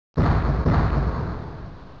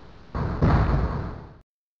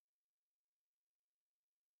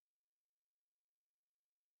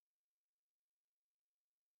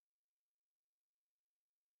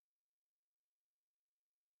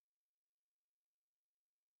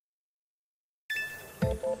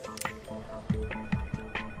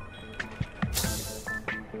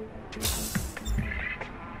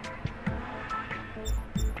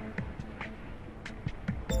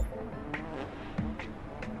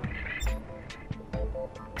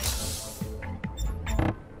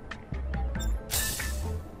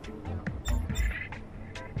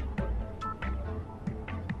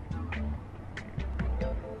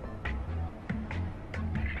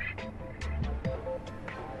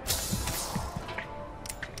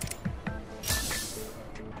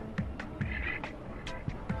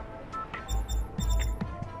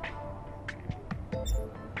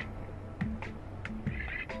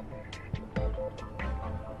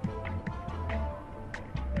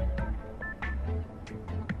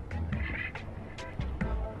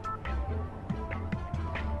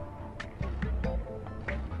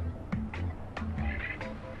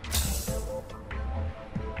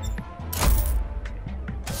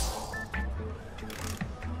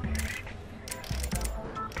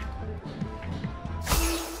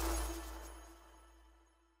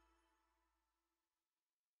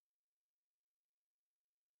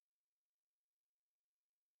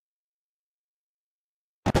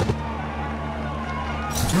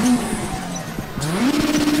20,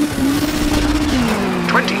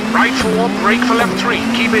 right 4, brake for left 3,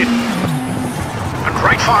 keep in. And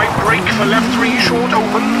right 5, brake for left 3, short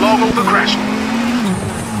open, long over crest.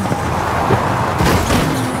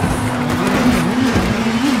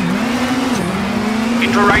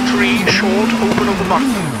 Into right 3, short, open over bump.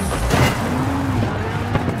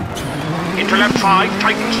 Into left 5,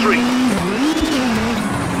 tightens 3.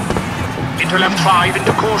 Into left 5,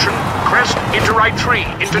 into caution, crest, into right 3,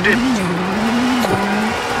 into dip.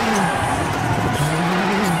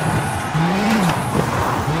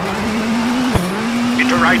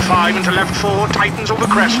 Into right 5, into left 4, tightens over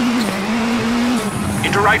crest.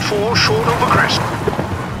 Into right 4, short over crest.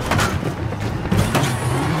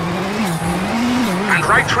 And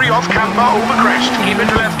right 3 off camber over crest, keep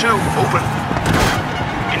into left 2, open.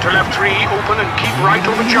 Into left 3, open and keep right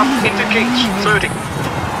over jump into Kings, 30.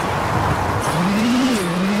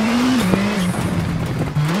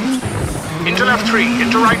 Into left 3,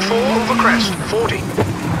 into right 4, over crest, 40.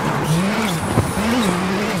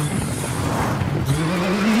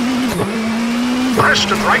 Crest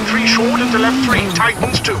and right 3 short into left 3,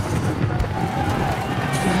 tightens 2.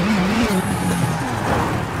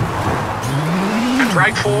 And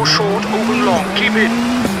right 4 short, open long, keep in.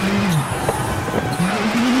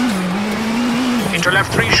 Into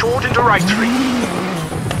left 3 short, into right 3.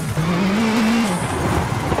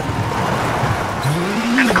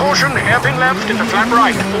 And caution, hairpin left into flat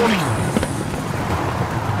right, 40.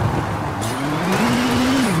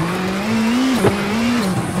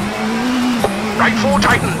 Right 4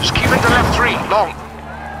 tightens, keep into left 3, long.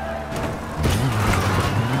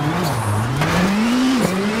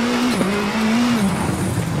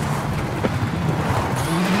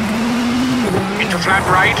 Into flat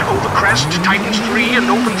right, over crest, tightens 3 and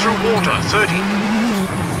open through water, 30.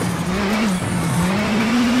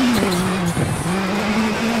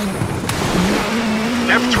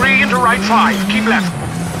 Left 3 into right 5, keep left.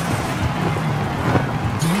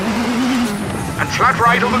 And flat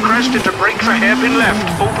right over crest into brake for hairpin left,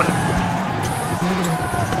 open.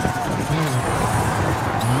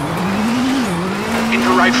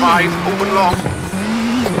 Into right 5, open long.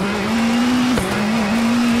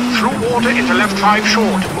 Through water into left 5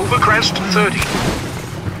 short, over crest, 30.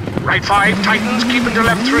 Right 5, tightens, keep into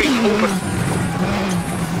left 3, open.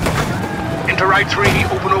 Into right 3,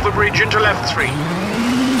 open over bridge into left 3.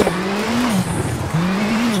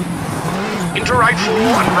 Into right 4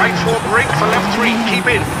 and right 4 brake for left 3, keep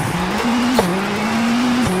in.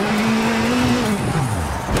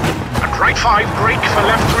 And right 5 brake for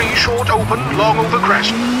left 3, short open, long over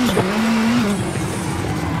crest.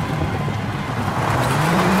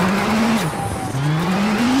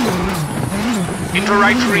 Into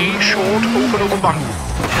right 3, short, open over bump.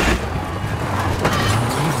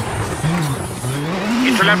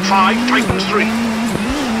 Into left 5, tightens 3.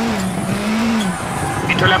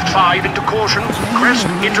 Into left 5, into caution, crest,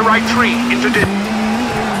 into right 3, into dip.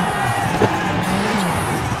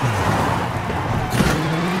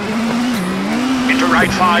 Into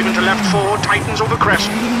right 5, into left 4, tightens over crest.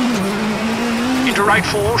 Into right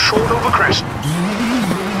 4, short over crest.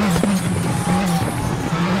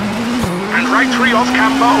 And right 3 off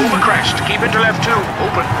camber over crest, keep into left 2,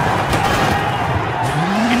 open.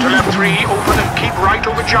 Into left 3, open and keep right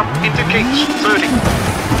over jump into Kings, 30.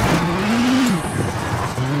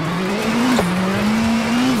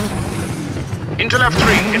 Into left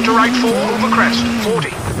 3, into right 4, over crest, 40.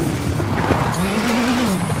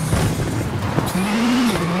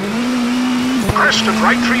 Crest and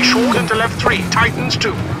right 3 short into left 3, tightens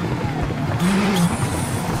 2.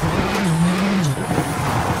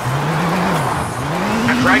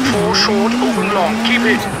 And right 4 short, open long, keep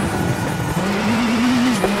it.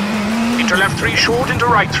 Into left 3 short, into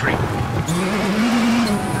right 3.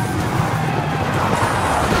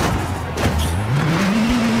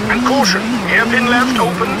 And caution, hairpin left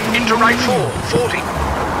open, into right 4, 40.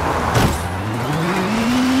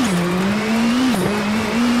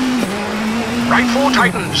 Right 4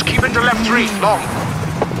 tightens, keep into left 3, long.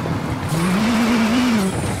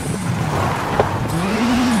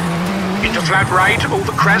 Into flat right,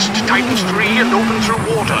 over crest, tightens 3 and open through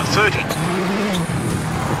water, 30.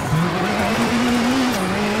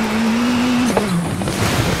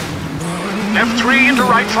 Left 3 into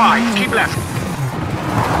right 5, keep left.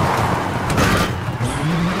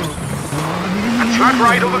 Flat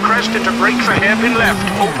right over crest into brake for hairpin left,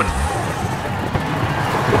 open.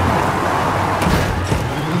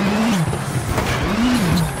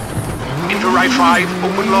 Into right 5,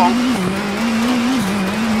 open long.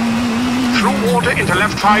 Through water into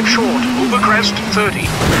left 5 short, over crest, 30.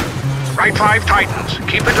 Right 5 tightens.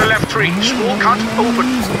 Keep into left 3. Small cut, open.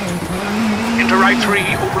 Into right 3,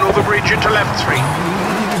 open over bridge into left 3.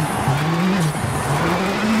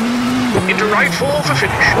 Into right 4 for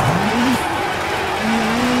finish.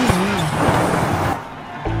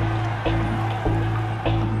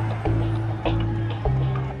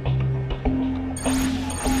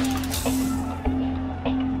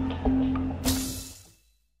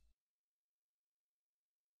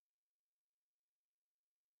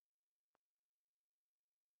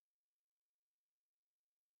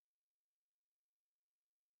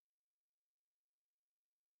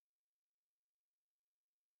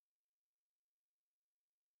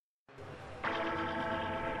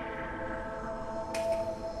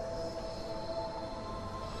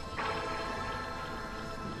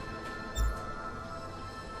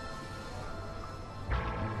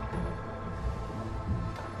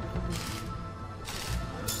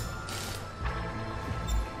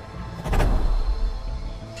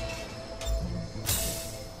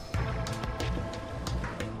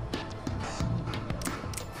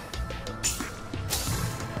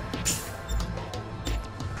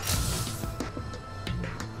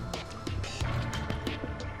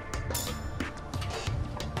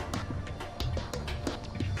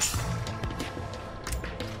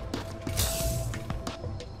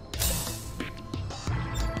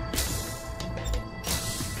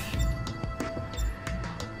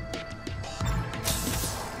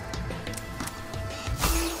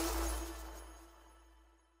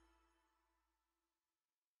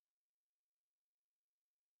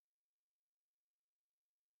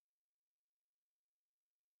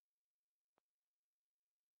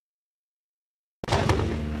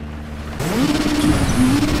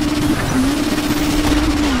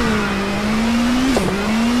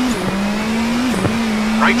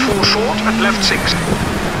 Right 4 short and left 6.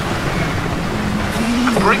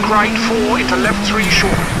 And brake right 4 into left 3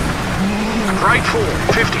 short. And right 4,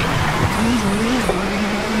 50.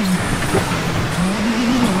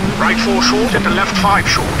 Right 4 short into left 5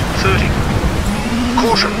 short, 30.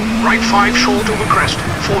 Caution, right 5 short over crest,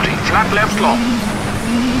 40. Flat left long.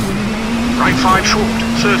 Right 5 short,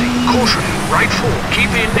 30. Caution, right 4,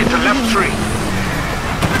 keep in into left 3.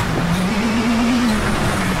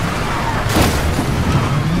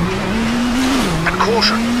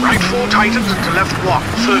 Caution, right 4 tightens into left 1,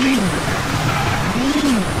 30.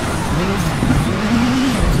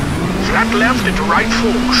 Flat left into right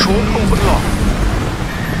 4, short open long.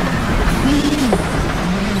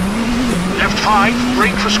 Left 5,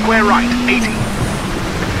 brake for square right, 80.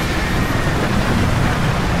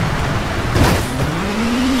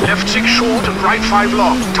 Left 6 short and right 5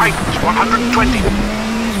 long, tightens, 120.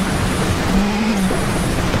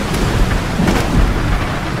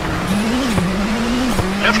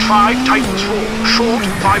 Left 5, tightens 4, short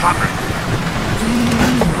 500.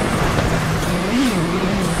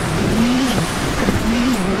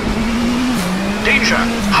 Danger,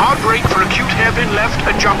 hard brake for acute hairpin left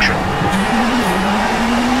at junction.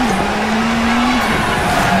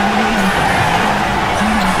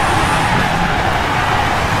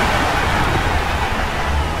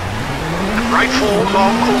 And right 4,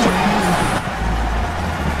 long open.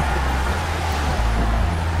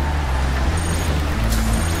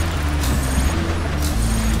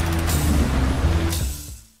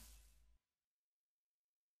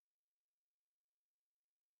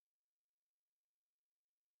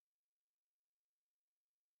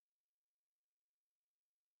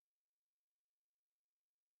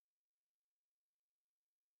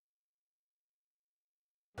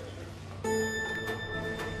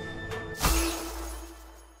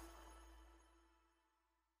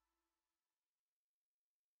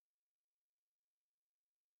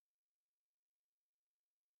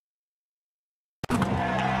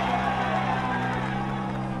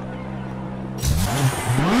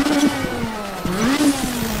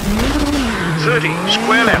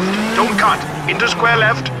 Square left, don't cut. Into square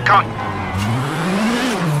left, cut.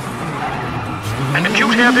 And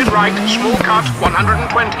acute hairpin right, small cut,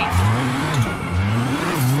 120.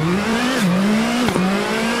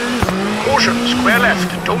 Caution, square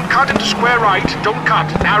left, don't cut into square right, don't cut.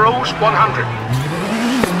 Narrows, 100.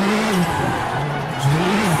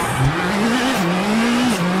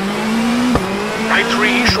 Right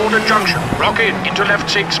 3, short at junction. Rock in, into left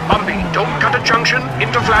 6, bumpy. Don't cut at junction,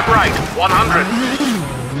 into flat right, 100.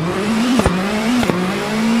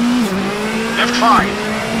 Left 5,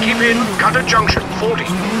 keep in, cut at junction, 40.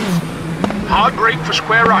 Hard brake for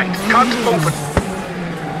square right, cut, open.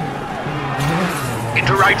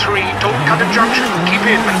 Into right 3, don't cut at junction, keep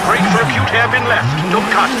in and brake for acute hairpin left,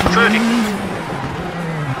 don't cut, 30.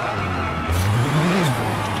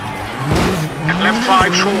 5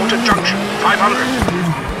 short at junction, 500.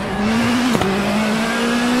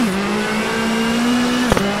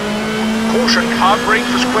 Caution, hard brake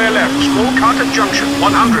for square left, small cut at junction,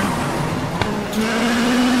 100.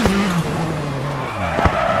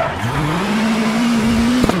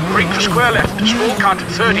 Brake for square left, small cut,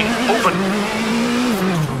 30, open.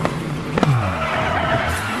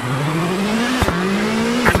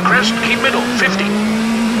 And crest, keep middle, 50.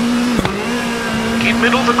 Keep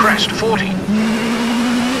middle for crest, 40.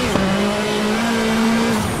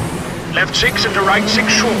 Left 6 into right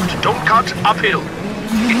 6 short, don't cut, uphill.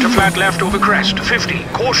 Into flat left over crest, 50,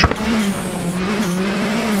 caution.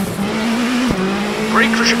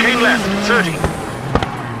 Brake for chicane left, 30.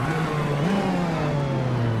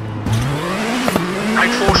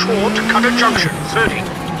 Right 4 short, cut at junction, 30.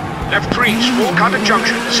 Left 3, small cut at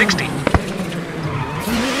junction, 60.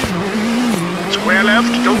 Square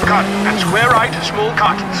left, don't cut, and square right, small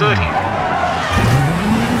cut, 30.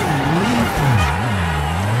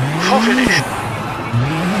 For finish.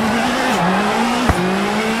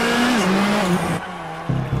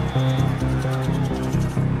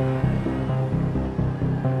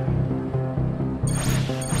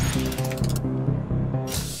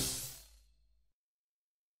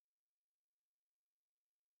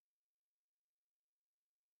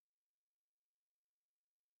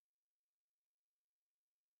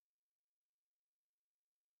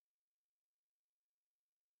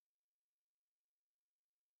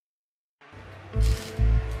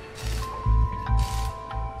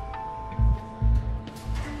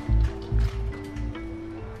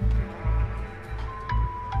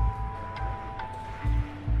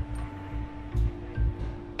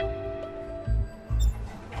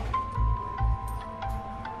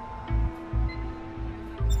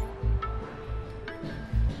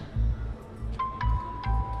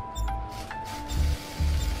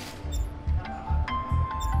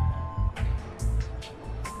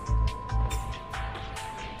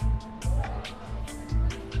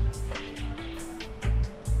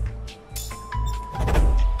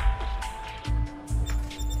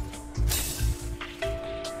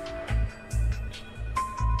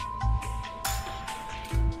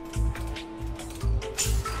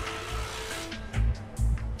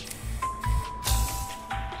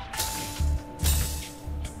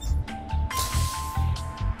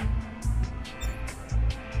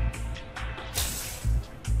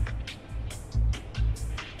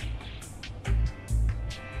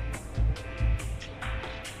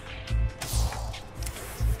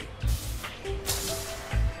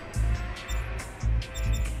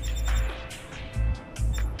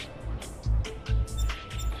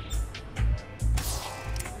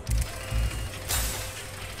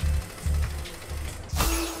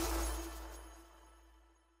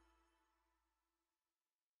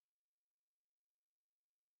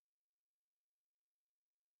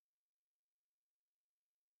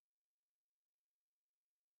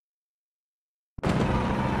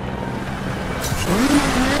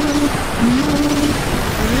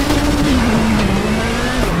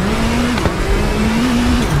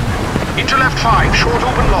 Into left 5, short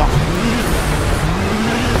open long.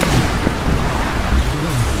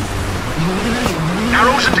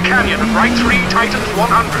 Narrows into canyon and right 3 tightens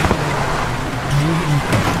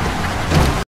 100.